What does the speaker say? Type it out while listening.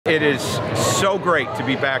It is so great to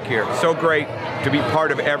be back here, so great to be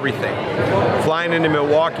part of everything. Flying into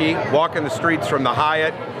Milwaukee, walking the streets from the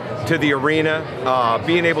Hyatt to the arena,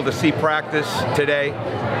 being able to see practice today.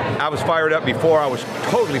 I was fired up before, I was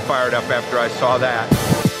totally fired up after I saw that.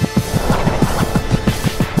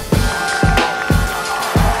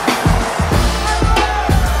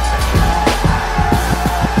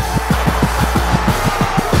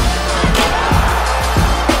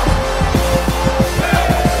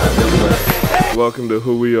 Welcome to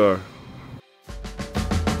who we are.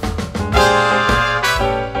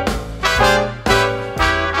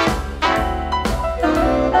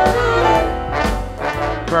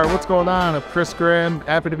 All right, what's going on? I'm Chris Graham.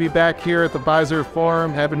 Happy to be back here at the Visor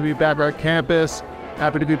Forum. Happy to be back on campus.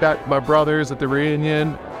 Happy to be back with my brothers at the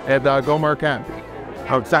reunion. And go Marquette.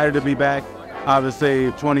 I'm excited to be back.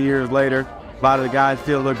 Obviously, 20 years later, a lot of the guys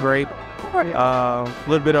still look great. A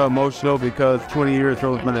little bit emotional because 20 years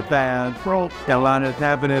from the fans. And a lot has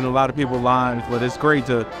happened in a lot of people's lives, but it's great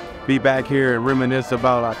to be back here and reminisce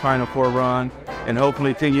about our Final Four run. And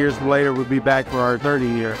hopefully 10 years later, we'll be back for our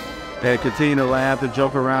 30th year and continue to laugh and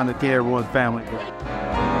joke around and care everyone's family.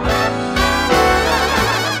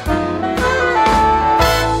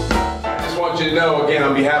 I just want you to know, again,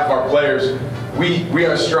 on behalf of our players, we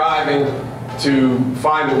are striving to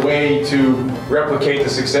find a way to replicate the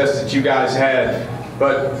success that you guys had.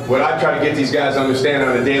 But what I try to get these guys to understand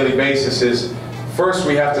on a daily basis is, first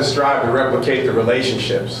we have to strive to replicate the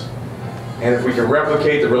relationships. And if we can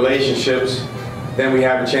replicate the relationships, then we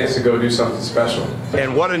have a chance to go do something special.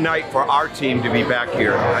 And what a night for our team to be back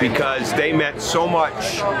here, because they meant so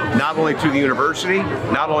much, not only to the university,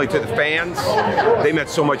 not only to the fans, they meant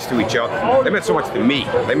so much to each other. They meant so much to me.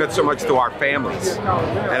 They meant so much to our families.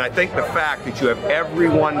 And I think the fact that you have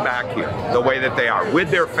everyone back here the way that they are, with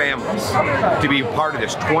their families, to be part of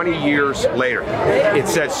this 20 years later, it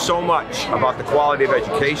says so much about the quality of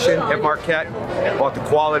education at Marquette, about the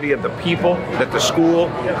quality of the people that the school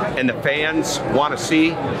and the fans want to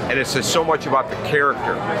see, and it says so much about the character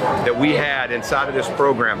that we had inside of this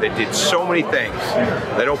program that did so many things,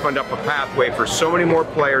 that opened up a pathway for so many more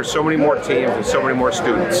players, so many more teams, and so many more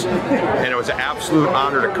students. And it was an absolute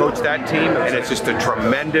honor to coach that team, and it's just a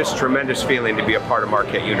tremendous, tremendous feeling to be a part of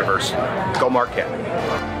Marquette University. Go Marquette.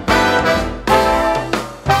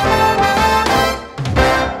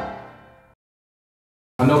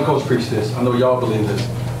 I know Coach preached this. I know y'all believe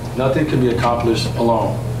this. Nothing can be accomplished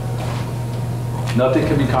alone. Nothing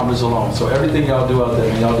can be accomplished alone. So everything y'all do out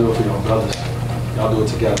there, y'all do it for your brothers. Y'all do it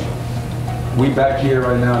together. We back here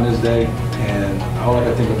right now in this day, and all I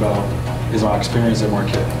can think about is my experience at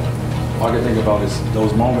Marquette. All I can think about is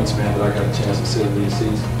those moments, man, that I got a chance to sit in these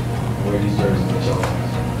seats and wear these jerseys with y'all.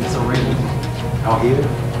 It's a ring out here.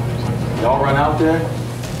 Y'all run out there,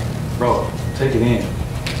 bro, take it in.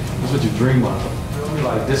 That's what you dream of.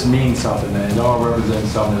 Like, this means something, man. Y'all represent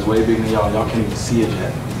something that's way bigger than y'all. Y'all can't even see it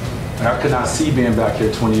yet. And I could not see being back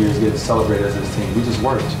here 20 years getting celebrated as this team. We just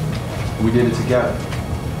worked. And we did it together.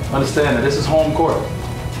 Understand that this is home court.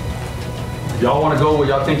 If y'all want to go where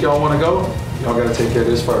y'all think y'all want to go, y'all got to take care of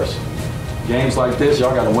this first. Games like this,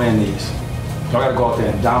 y'all got to win these. Y'all got to go out there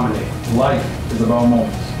and dominate. Life is about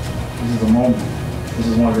moments. This is a moment. This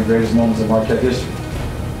is one of the greatest moments in Marquette history.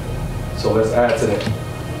 So let's add to that.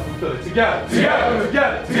 Together, together,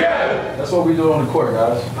 together, together. That's what we do on the court,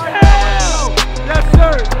 guys. Yes,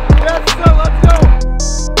 sir. Yes, sir. Let's go.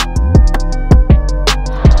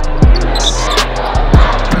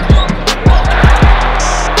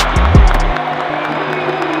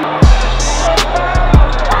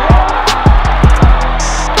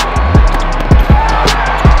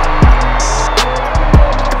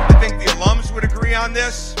 I think the alums would agree on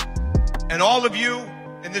this, and all of you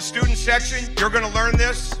in the student section, you're going to learn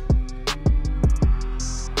this.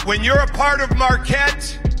 When you're a part of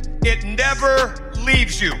Marquette, it never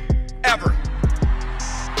leaves you, ever.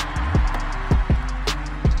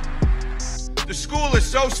 The school is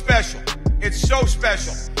so special. It's so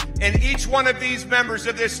special. And each one of these members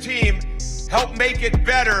of this team helped make it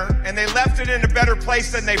better, and they left it in a better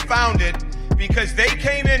place than they found it, because they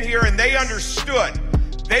came in here and they understood.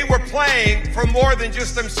 They were playing for more than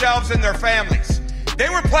just themselves and their families. They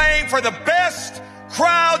were playing for the best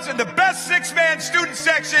crowds and the best six-man student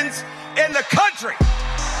sections in the country.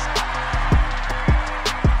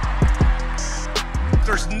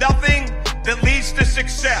 There's nothing that leads to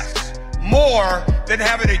success more than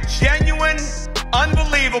having a genuine,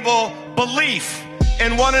 unbelievable belief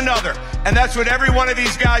in one another. And that's what every one of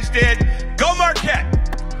these guys did. Go Marquette!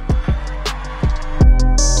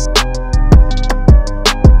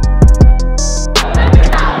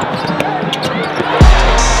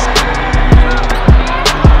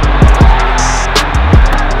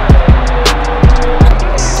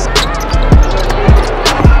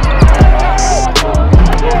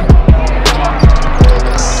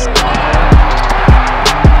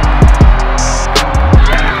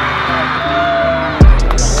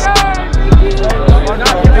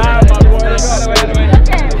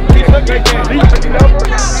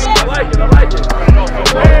 I like it.